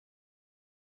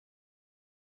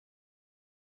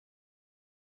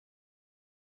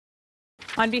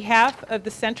On behalf of the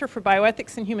Center for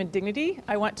Bioethics and Human Dignity,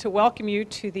 I want to welcome you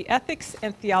to the Ethics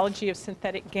and Theology of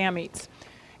Synthetic Gametes.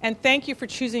 And thank you for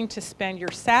choosing to spend your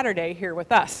Saturday here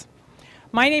with us.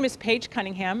 My name is Paige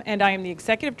Cunningham, and I am the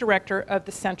Executive Director of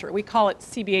the Center. We call it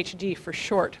CBHD for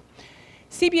short.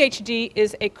 CBHD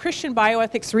is a Christian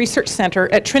bioethics research center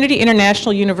at Trinity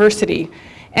International University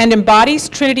and embodies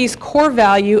Trinity's core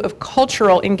value of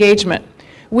cultural engagement.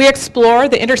 We explore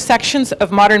the intersections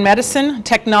of modern medicine,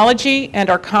 technology, and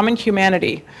our common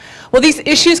humanity. Well, these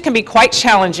issues can be quite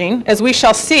challenging, as we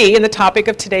shall see in the topic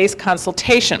of today's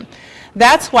consultation.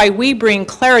 That's why we bring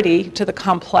clarity to the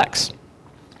complex.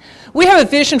 We have a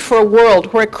vision for a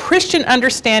world where a Christian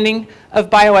understanding of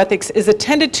bioethics is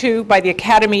attended to by the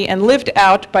academy and lived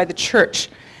out by the church.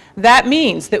 That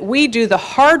means that we do the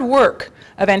hard work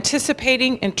of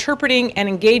anticipating, interpreting, and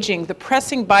engaging the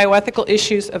pressing bioethical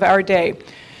issues of our day.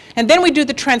 And then we do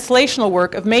the translational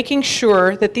work of making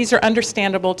sure that these are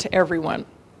understandable to everyone.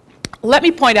 Let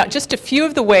me point out just a few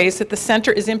of the ways that the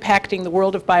center is impacting the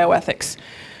world of bioethics.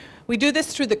 We do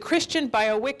this through the Christian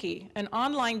BioWiki, an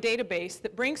online database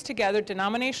that brings together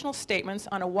denominational statements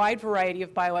on a wide variety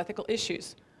of bioethical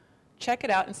issues. Check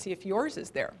it out and see if yours is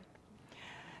there.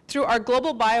 Through our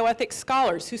global bioethics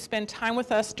scholars who spend time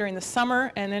with us during the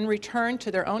summer and then return to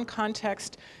their own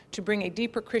context to bring a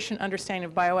deeper Christian understanding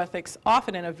of bioethics,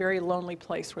 often in a very lonely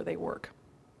place where they work.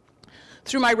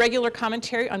 Through my regular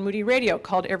commentary on Moody Radio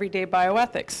called Everyday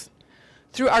Bioethics.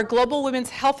 Through our Global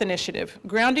Women's Health Initiative,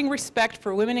 grounding respect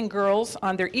for women and girls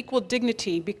on their equal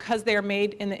dignity because they are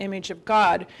made in the image of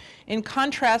God, in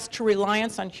contrast to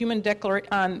reliance on human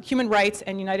rights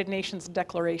and United Nations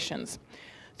declarations.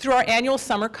 Through our annual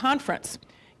summer conference,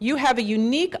 you have a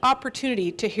unique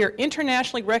opportunity to hear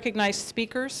internationally recognized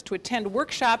speakers, to attend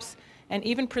workshops, and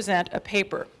even present a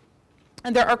paper.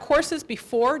 And there are courses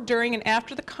before, during, and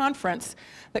after the conference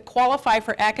that qualify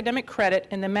for academic credit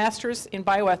in the Masters in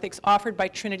Bioethics offered by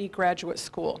Trinity Graduate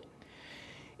School.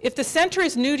 If the center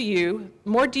is new to you,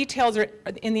 more details are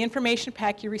in the information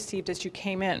pack you received as you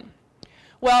came in.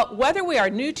 Well, whether we are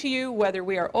new to you, whether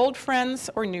we are old friends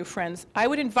or new friends, I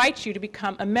would invite you to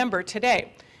become a member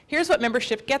today. Here's what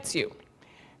membership gets you.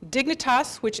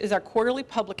 Dignitas, which is our quarterly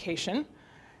publication,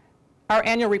 our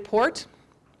annual report,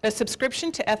 a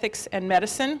subscription to Ethics and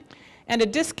Medicine, and a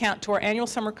discount to our annual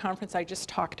summer conference I just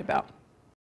talked about.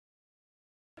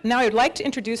 Now I'd like to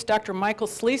introduce Dr. Michael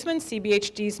Sleesman,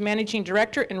 CBHD's Managing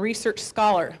Director and Research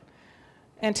Scholar.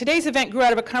 And today's event grew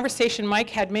out of a conversation Mike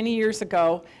had many years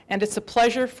ago, and it's a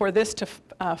pleasure for this to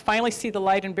finally see the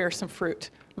light and bear some fruit.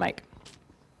 Mike.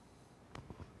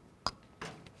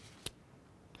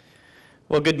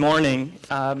 Well, good morning.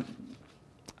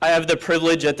 I have the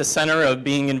privilege at the center of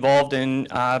being involved in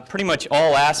pretty much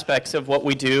all aspects of what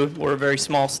we do. We're a very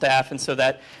small staff, and so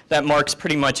that marks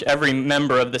pretty much every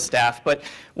member of the staff. But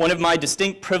one of my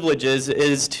distinct privileges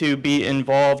is to be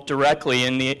involved directly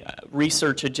in the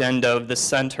research agenda of the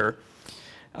center.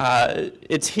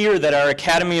 It's here that our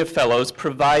Academy of Fellows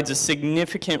provides a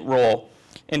significant role,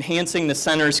 enhancing the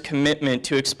center's commitment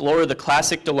to explore the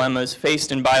classic dilemmas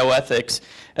faced in bioethics,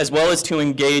 as well as to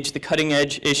engage the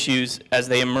cutting-edge issues as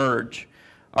they emerge.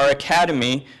 Our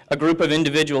academy, a group of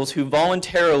individuals who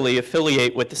voluntarily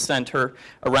affiliate with the center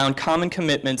around common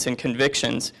commitments and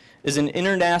convictions, is an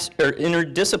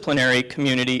interdisciplinary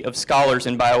community of scholars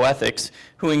in bioethics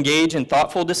who engage in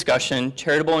thoughtful discussion,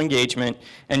 charitable engagement,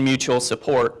 and mutual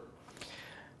support.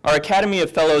 Our Academy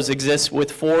of Fellows exists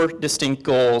with 4 distinct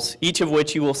goals, each of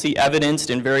which you will see evidenced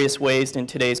in various ways in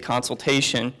today's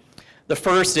consultation. The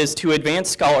first is to advance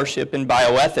scholarship in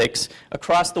bioethics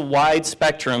across the wide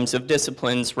spectrums of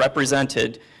disciplines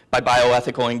represented by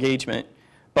bioethical engagement,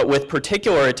 but with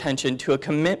particular attention to a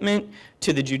commitment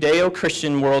to the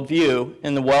Judeo-Christian worldview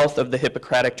and the wealth of the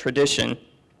Hippocratic tradition,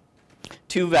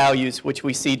 2 values which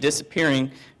we see disappearing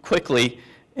quickly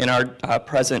in our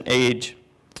present age.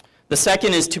 The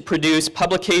second is to produce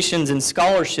publications and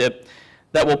scholarship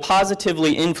that will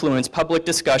positively influence public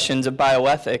discussions of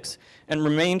bioethics and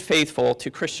remain faithful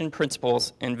to Christian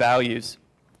principles and values.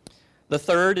 The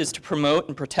third is to promote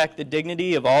and protect the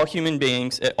dignity of all human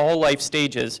beings at all life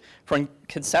stages, from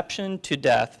conception to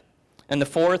death. And the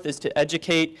fourth is to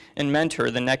educate and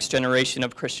mentor the next generation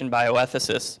of Christian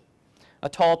bioethicists. A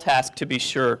tall task, to be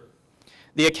sure.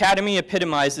 The Academy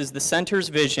epitomizes the center's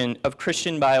vision of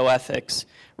Christian bioethics,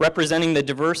 representing the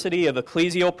diversity of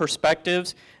ecclesial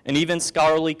perspectives and even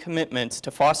scholarly commitments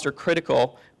to foster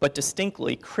critical but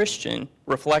distinctly Christian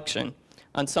reflection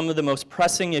on some of the most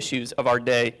pressing issues of our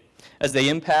day as they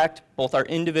impact both our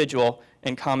individual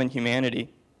and common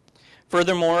humanity.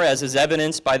 Furthermore, as is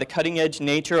evidenced by the cutting-edge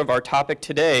nature of our topic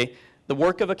today, the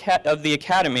work of the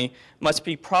Academy must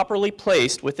be properly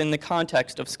placed within the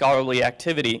context of scholarly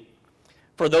activity.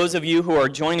 For those of you who are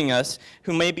joining us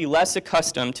who may be less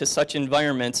accustomed to such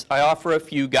environments, I offer a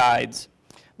few guides.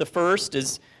 The first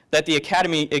is that the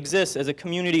Academy exists as a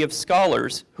community of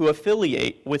scholars who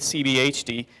affiliate with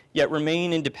CBHD, yet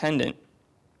remain independent.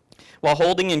 While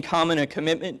holding in common a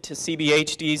commitment to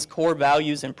CBHD's core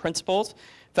values and principles,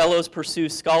 fellows pursue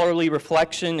scholarly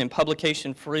reflection and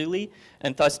publication freely,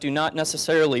 and thus do not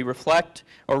necessarily reflect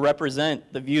or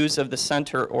represent the views of the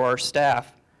center or our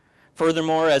staff.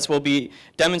 Furthermore, as will be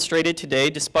demonstrated today,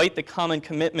 despite the common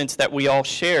commitments that we all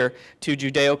share to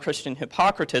Judeo-Christian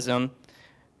hypocritism,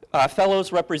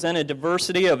 fellows represent a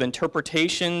diversity of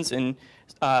interpretations and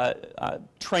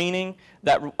training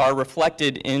that are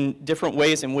reflected in different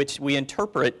ways in which we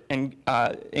interpret and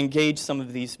engage some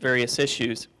of these various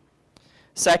issues.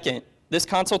 Second, this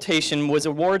consultation was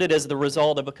awarded as the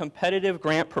result of a competitive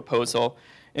grant proposal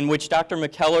in which Dr.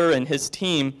 McKellar and his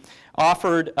team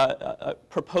offered a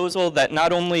proposal that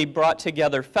not only brought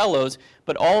together fellows,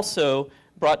 but also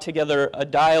brought together a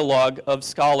dialogue of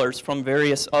scholars from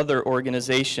various other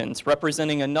organizations,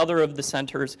 representing another of the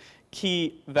center's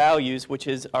key values, which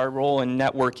is our role in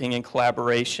networking and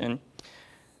collaboration.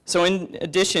 So in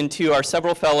addition to our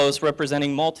several fellows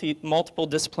representing multiple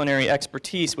disciplinary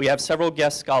expertise, we have several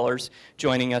guest scholars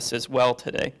joining us as well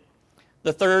today.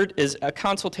 The third is a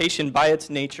consultation by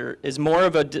its nature is more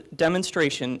of a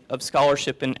demonstration of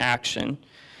scholarship in action.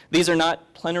 These are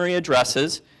not plenary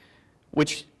addresses,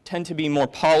 which tend to be more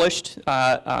polished,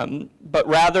 but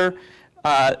rather,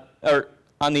 or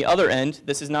on the other end,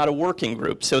 this is not a working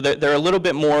group. So they're a little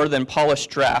bit more than polished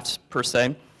drafts, per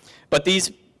se. But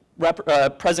these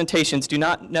presentations do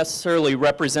not necessarily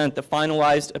represent the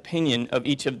finalized opinion of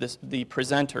each of the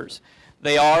presenters.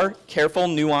 They are careful,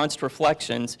 nuanced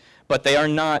reflections, but they are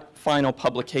not final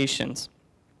publications.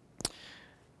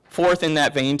 Fourth, in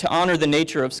that vein, to honor the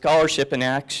nature of scholarship in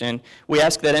action, we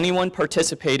ask that anyone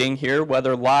participating here,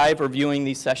 whether live or viewing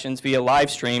these sessions via live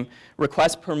stream,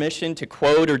 request permission to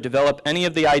quote or develop any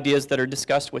of the ideas that are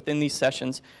discussed within these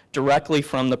sessions directly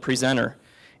from the presenter.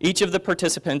 Each of the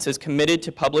participants is committed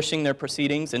to publishing their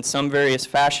proceedings in some various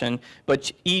fashion,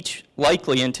 but each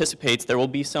likely anticipates there will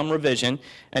be some revision,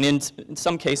 and in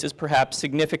some cases, perhaps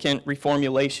significant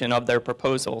reformulation of their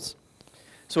proposals.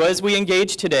 So as we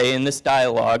engage today in this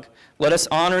dialogue, let us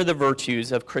honor the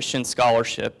virtues of Christian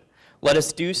scholarship. Let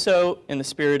us do so in the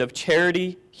spirit of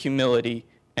charity, humility,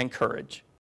 and courage.